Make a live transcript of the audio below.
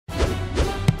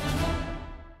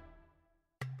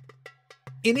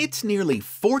In its nearly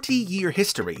 40-year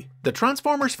history, the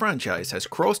Transformers franchise has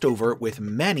crossed over with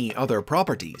many other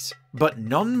properties, but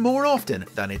none more often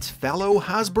than its fellow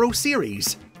Hasbro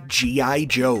series, G.I.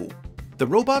 Joe. The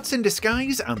robots in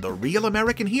disguise and the real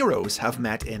American heroes have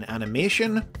met in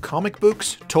animation, comic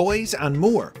books, toys, and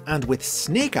more, and with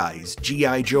Snake Eyes'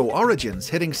 G.I. Joe Origins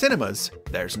hitting cinemas,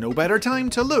 there's no better time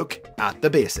to look at the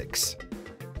basics.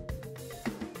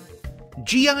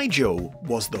 G.I. Joe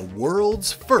was the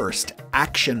world's first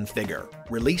action figure,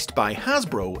 released by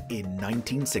Hasbro in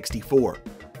 1964.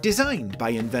 Designed by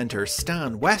inventor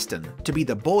Stan Weston to be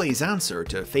the boys' answer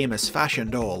to famous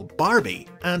fashion doll Barbie,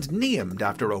 and named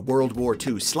after a World War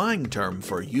II slang term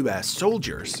for US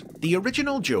soldiers, the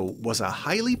original Joe was a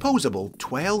highly posable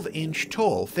 12-inch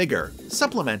tall figure,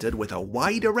 supplemented with a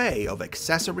wide array of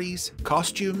accessories,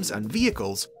 costumes, and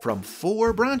vehicles from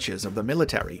 4 branches of the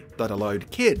military that allowed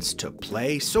kids to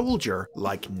play soldier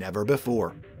like never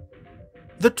before.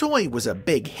 The toy was a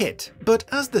big hit, but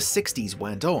as the 60s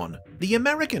went on, the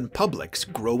American public's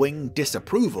growing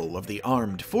disapproval of the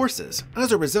armed forces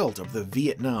as a result of the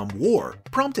Vietnam War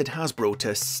prompted Hasbro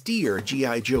to steer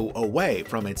G.I. Joe away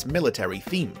from its military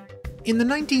theme. In the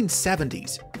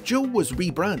 1970s, Joe was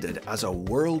rebranded as a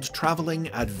world-traveling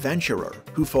adventurer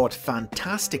who fought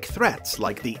fantastic threats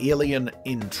like the alien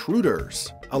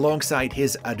Intruders, alongside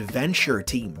his adventure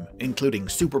team, including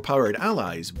superpowered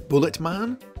allies Bullet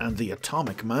Man and the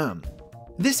Atomic Man.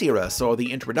 This era saw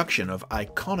the introduction of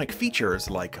iconic features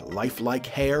like lifelike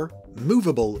hair,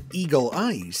 movable eagle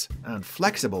eyes, and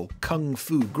flexible kung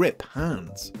fu grip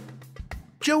hands.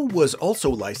 Joe was also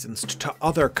licensed to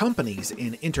other companies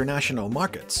in international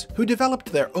markets, who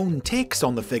developed their own takes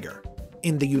on the figure.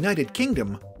 In the United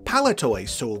Kingdom, Palitoy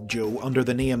sold Joe under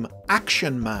the name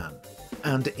Action Man,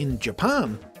 and in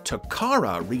Japan,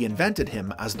 Takara reinvented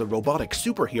him as the robotic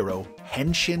superhero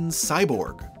Henshin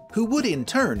Cyborg, who would in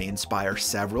turn inspire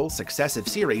several successive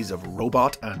series of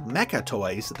robot and mecha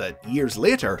toys that years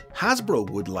later Hasbro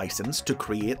would license to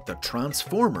create the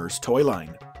Transformers toy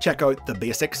line. Check out the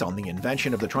basics on the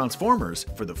invention of the Transformers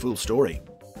for the full story.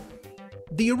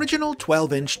 The original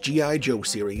 12-inch G.I. Joe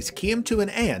series came to an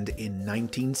end in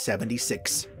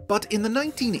 1976. But in the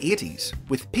 1980s,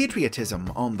 with patriotism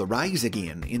on the rise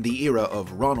again in the era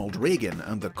of Ronald Reagan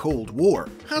and the Cold War,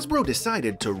 Hasbro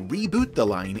decided to reboot the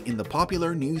line in the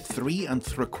popular new 3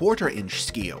 3/4-inch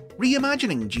scale,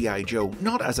 reimagining G.I. Joe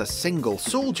not as a single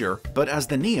soldier, but as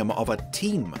the name of a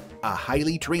team, a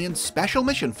highly trained special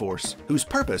mission force whose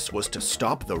purpose was to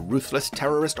stop the ruthless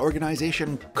terrorist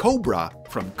organization Cobra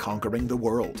from conquering the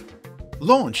world.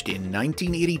 Launched in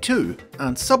 1982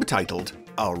 and subtitled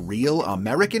A Real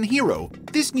American Hero,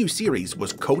 this new series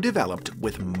was co-developed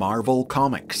with Marvel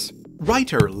Comics.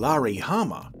 Writer Larry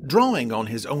Hama, drawing on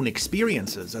his own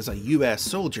experiences as a US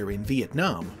soldier in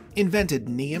Vietnam, invented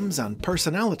names and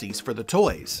personalities for the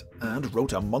toys, and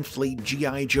wrote a monthly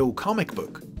G.I. Joe comic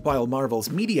book, while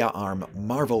Marvel's media arm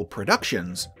Marvel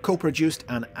Productions co-produced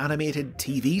an animated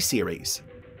TV series.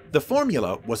 The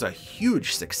formula was a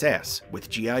huge success, with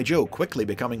G.I. Joe quickly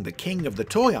becoming the king of the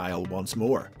toy aisle once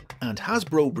more, and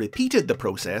Hasbro repeated the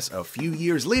process a few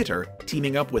years later,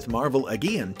 teaming up with Marvel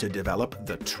again to develop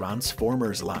the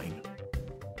Transformers line.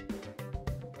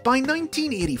 By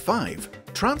 1985,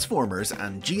 Transformers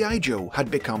and G.I. Joe had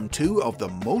become 2 of the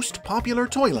most popular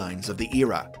toy lines of the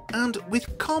era, and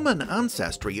with common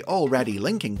ancestry already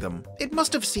linking them, it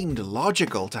must have seemed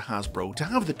logical to Hasbro to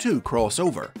have the 2 cross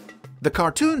over. The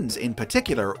cartoons in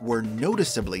particular were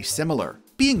noticeably similar.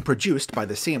 Being produced by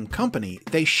the same company,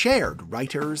 they shared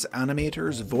writers,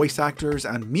 animators, voice actors,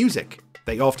 and music.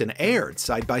 They often aired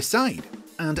side by side,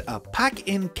 and a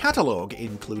pack-in catalogue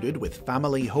included with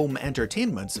Family Home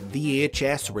Entertainment's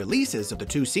VHS releases of the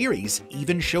 2 series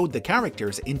even showed the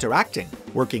characters interacting,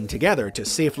 working together to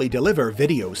safely deliver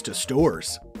videos to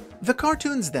stores. The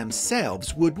cartoons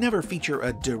themselves would never feature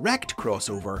a direct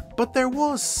crossover, but there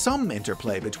was some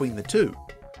interplay between the 2.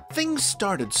 Things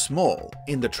started small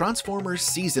in the Transformers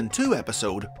Season 2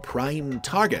 episode Prime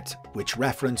Target, which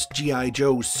referenced G.I.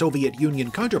 Joe's Soviet Union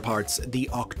counterparts, the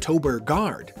October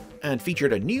Guard, and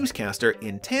featured a newscaster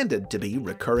intended to be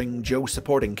recurring Joe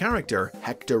supporting character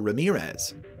Hector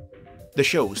Ramirez. The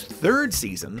show's 3rd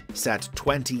season, set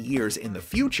 20 years in the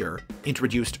future,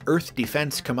 introduced Earth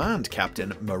Defense Command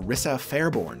Captain Marissa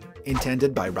Fairborn,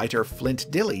 intended by writer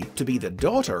Flint Dille to be the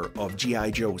daughter of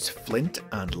G.I. Joe's Flint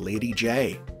and Lady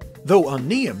J. Though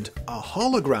unnamed, a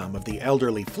hologram of the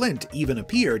elderly Flint even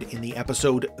appeared in the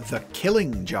episode The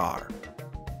Killing Jar.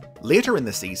 Later in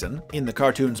the season, in the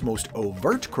cartoon's most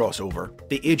overt crossover,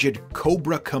 the aged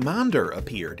Cobra Commander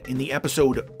appeared in the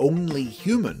episode Only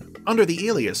Human, under the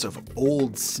alias of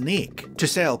Old Snake, to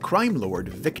sell crime lord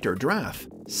Victor Drath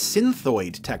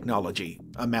synthoid technology,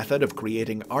 a method of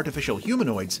creating artificial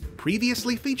humanoids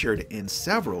previously featured in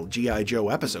several G.I. Joe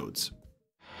episodes.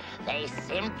 They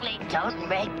simply don't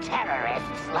make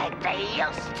terrorists like they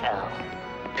used to.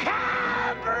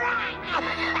 Cobra!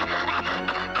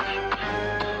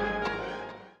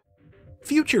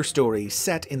 Future stories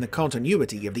set in the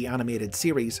continuity of the animated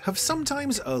series have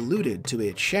sometimes alluded to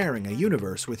it sharing a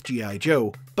universe with G.I.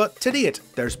 Joe, but to date,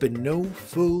 there's been no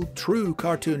full, true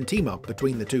cartoon team-up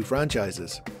between the two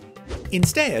franchises.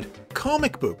 Instead,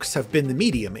 comic books have been the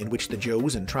medium in which the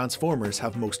Joes and Transformers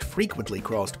have most frequently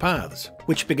crossed paths,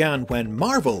 which began when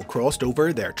Marvel crossed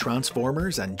over their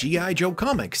Transformers and G.I. Joe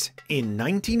comics in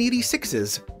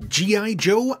 1986's G.I.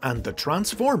 Joe and the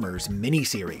Transformers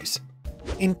miniseries.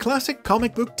 In classic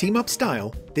comic book team-up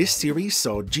style, this series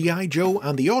saw G.I. Joe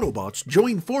and the Autobots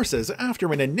join forces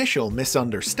after an initial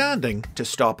misunderstanding to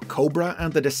stop Cobra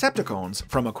and the Decepticons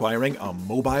from acquiring a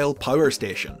mobile power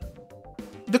station.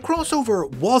 The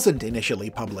crossover wasn't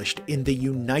initially published in the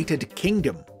United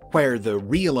Kingdom, where the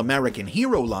Real American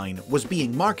Hero line was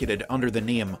being marketed under the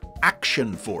name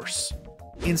Action Force.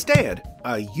 Instead,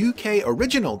 a UK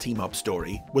original team-up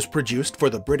story was produced for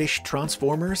the British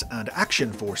Transformers and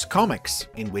Action Force comics,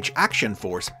 in which Action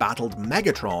Force battled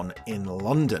Megatron in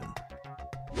London.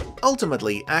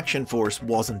 Ultimately, Action Force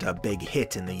wasn't a big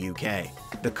hit in the UK.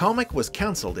 The comic was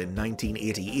cancelled in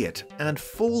 1988 and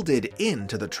folded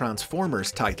into the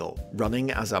Transformers title, running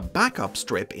as a backup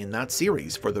strip in that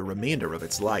series for the remainder of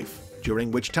its life, during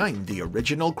which time the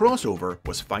original crossover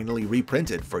was finally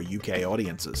reprinted for UK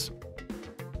audiences.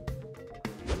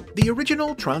 The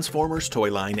original Transformers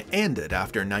toy line ended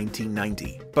after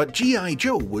 1990, but G.I.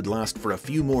 Joe would last for a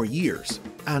few more years,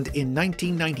 and in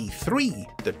 1993,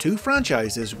 the two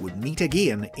franchises would meet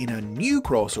again in a new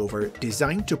crossover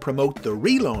designed to promote the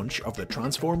relaunch of the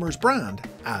Transformers brand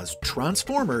as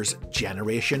Transformers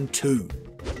Generation 2.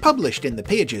 Published in the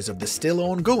pages of the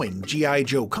still-ongoing G.I.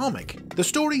 Joe comic, the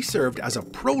story served as a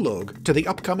prologue to the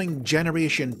upcoming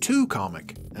Generation 2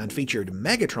 comic, and featured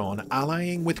Megatron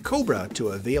allying with Cobra to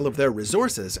avail of their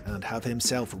resources and have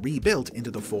himself rebuilt into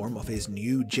the form of his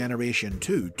new Generation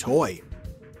 2 toy.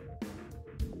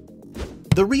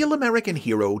 The Real American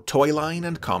Hero toy line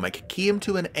and comic came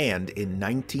to an end in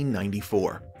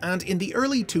 1994, and in the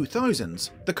early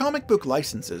 2000s, the comic book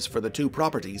licenses for the two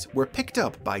properties were picked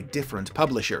up by different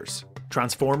publishers.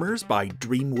 Transformers by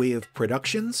Dreamwave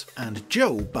Productions, and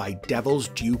Joe by Devil's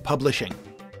Due Publishing.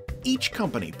 Each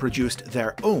company produced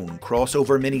their own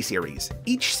crossover miniseries,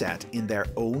 each set in their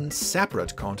own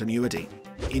separate continuity.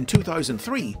 In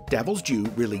 2003, Devil's Due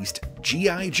released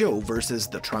G.I. Joe vs.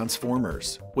 the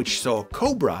Transformers, which saw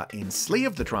Cobra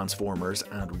enslave the Transformers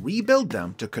and rebuild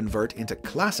them to convert into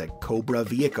classic Cobra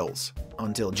vehicles,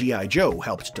 until G.I. Joe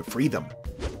helped to free them.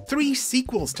 3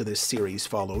 sequels to this series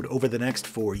followed over the next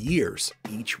 4 years,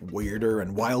 each weirder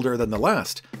and wilder than the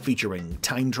last, featuring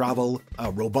time travel,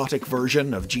 a robotic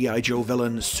version of G.I. Joe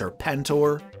villain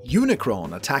Serpentor,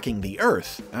 Unicron attacking the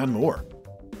Earth, and more.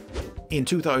 In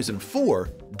 2004,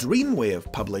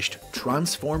 Dreamwave published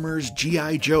Transformers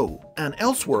G.I. Joe, an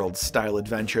Elseworlds-style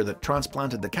adventure that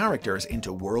transplanted the characters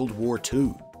into World War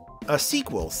II. A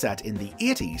sequel set in the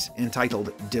 80s,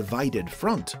 entitled Divided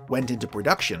Front, went into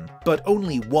production, but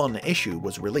only 1 issue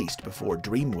was released before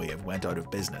Dreamwave went out of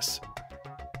business.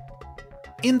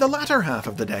 In the latter half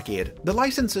of the decade, the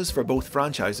licenses for both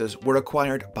franchises were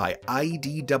acquired by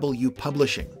IDW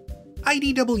Publishing.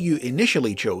 IDW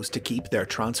initially chose to keep their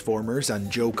Transformers and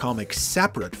Joe comics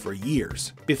separate for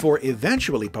years, before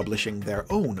eventually publishing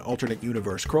their own alternate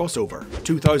universe crossover,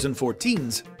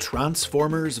 2014's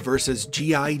Transformers vs.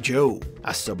 G.I. Joe,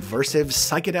 a subversive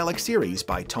psychedelic series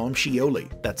by Tom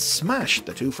Scioli that smashed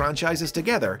the two franchises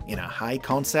together in a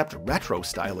high-concept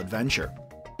retro-style adventure.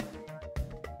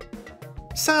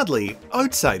 Sadly,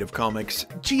 outside of comics,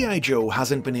 G.I. Joe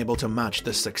hasn't been able to match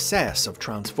the success of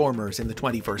Transformers in the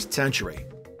 21st century.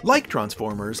 Like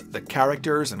Transformers, the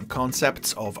characters and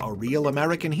concepts of A Real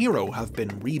American Hero have been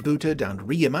rebooted and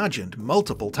reimagined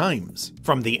multiple times,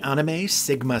 from the anime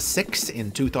Sigma 6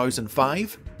 in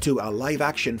 2005, to a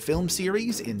live-action film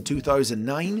series in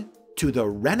 2009, to the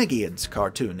Renegades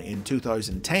cartoon in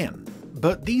 2010.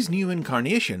 But these new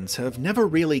incarnations have never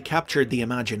really captured the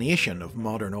imagination of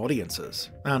modern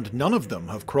audiences, and none of them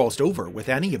have crossed over with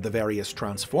any of the various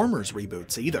Transformers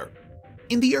reboots either.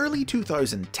 In the early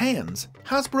 2010s,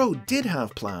 Hasbro did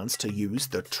have plans to use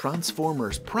the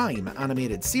Transformers Prime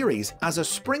animated series as a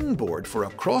springboard for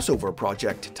a crossover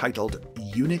project titled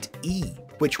Unit E,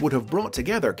 which would have brought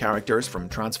together characters from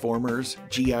Transformers,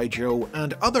 G.I. Joe,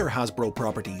 and other Hasbro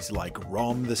properties like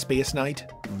Rom the Space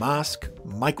Knight, Mask,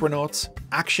 Micronauts,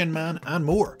 Action Man, and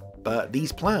more, but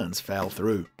these plans fell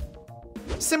through.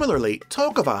 Similarly,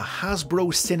 talk of a Hasbro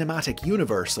cinematic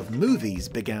universe of movies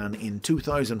began in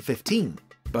 2015,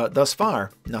 but thus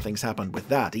far, nothing's happened with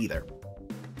that either.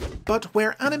 But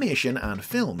where animation and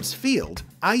films failed,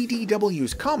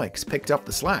 IDW's comics picked up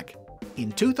the slack.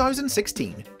 In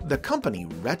 2016, the company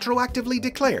retroactively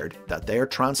declared that their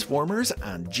Transformers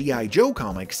and G.I. Joe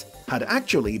comics had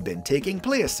actually been taking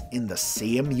place in the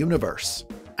same universe.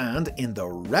 And in the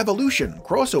Revolution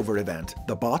crossover event,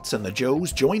 the Bots and the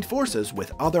Joes joined forces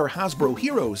with other Hasbro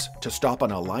heroes to stop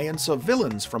an alliance of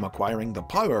villains from acquiring the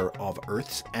power of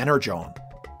Earth's Energon.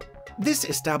 This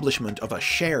establishment of a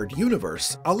shared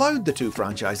universe allowed the two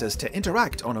franchises to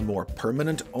interact on a more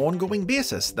permanent, ongoing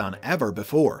basis than ever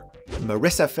before.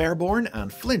 Marissa Fairborn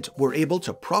and Flint were able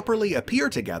to properly appear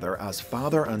together as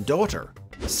father and daughter.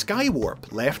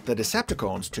 Skywarp left the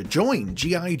Decepticons to join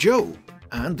G.I. Joe,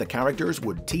 and the characters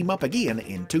would team up again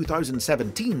in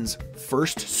 2017's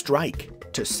First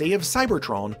Strike to save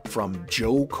Cybertron from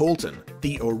Joe Colton,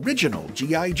 the original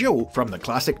G.I. Joe from the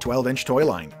classic 12-inch toy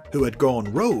line, who had gone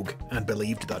rogue and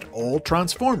believed that all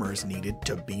Transformers needed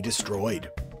to be destroyed.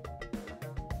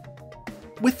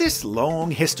 With this long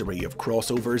history of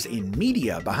crossovers in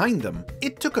media behind them,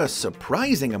 it took a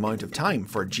surprising amount of time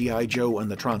for G.I. Joe and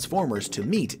the Transformers to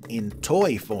meet in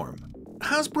toy form.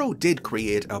 Hasbro did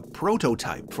create a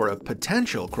prototype for a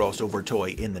potential crossover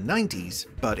toy in the 90s,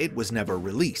 but it was never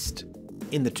released.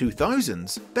 In the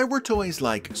 2000s, there were toys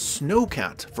like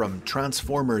Snowcat from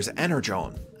Transformers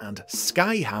Energon and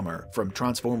Skyhammer from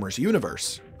Transformers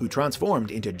Universe, who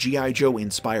transformed into G.I.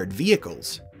 Joe-inspired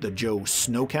vehicles, the Joe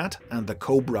Snowcat and the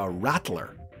Cobra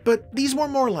Rattler. But these were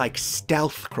more like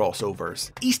stealth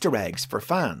crossovers, Easter eggs for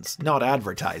fans, not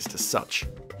advertised as such.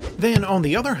 Then on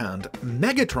the other hand,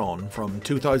 Megatron from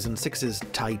 2006's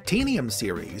Titanium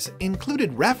series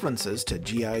included references to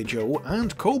G.I. Joe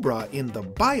and Cobra in the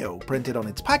bio printed on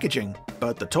its packaging,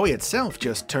 but the toy itself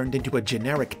just turned into a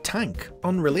generic tank,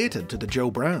 unrelated to the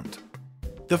Joe brand.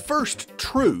 The first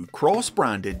true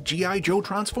cross-branded G.I. Joe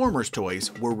Transformers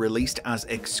toys were released as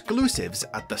exclusives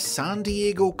at the San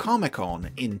Diego Comic-Con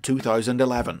in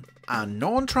 2011. A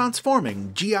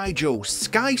non-transforming G.I. Joe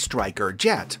Sky Striker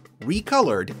jet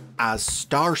recolored as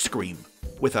Starscream,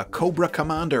 with a Cobra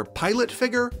Commander pilot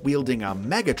figure wielding a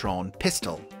Megatron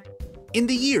pistol. In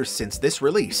the years since this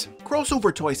release,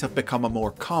 crossover toys have become a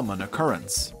more common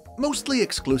occurrence. Mostly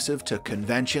exclusive to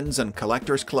conventions and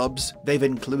collectors clubs, they've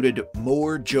included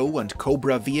more Joe and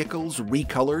Cobra vehicles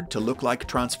recolored to look like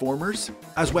Transformers,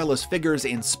 as well as figures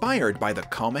inspired by the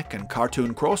comic and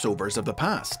cartoon crossovers of the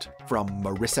past, from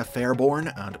Marissa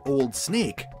Fairborn and Old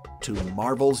Snake to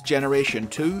Marvel's Generation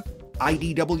 2,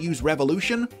 IDW's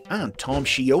Revolution, and Tom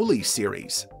Scioli's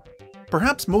series.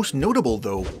 Perhaps most notable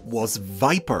though was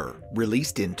Viper,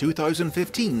 released in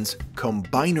 2015's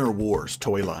Combiner Wars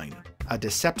toy line, a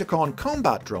Decepticon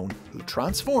combat drone who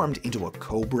transformed into a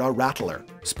Cobra Rattler,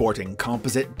 sporting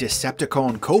composite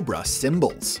Decepticon Cobra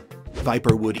symbols.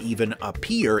 Viper would even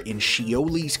appear in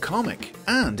Scioli's comic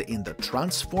and in the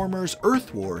Transformers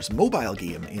Earth Wars mobile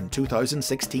game in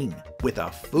 2016, with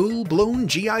a full-blown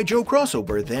G.I. Joe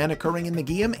crossover then occurring in the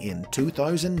game in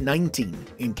 2019,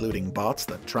 including bots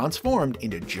that transformed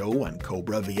into Joe and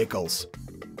Cobra vehicles.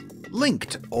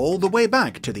 Linked all the way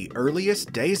back to the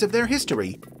earliest days of their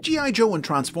history, G.I. Joe and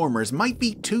Transformers might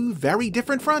be two very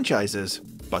different franchises,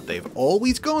 but they've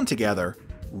always gone together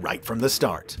right from the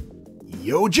start.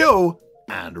 Yo Joe,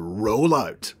 and roll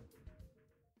out!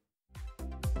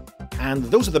 And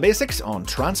those are the basics on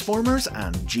Transformers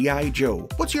and G.I. Joe.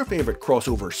 What's your favourite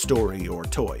crossover story or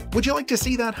toy? Would you like to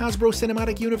see that Hasbro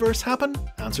Cinematic Universe happen?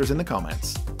 Answers in the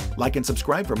comments. Like and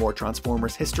subscribe for more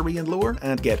Transformers history and lore,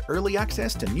 and get early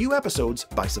access to new episodes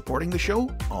by supporting the show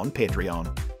on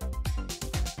Patreon.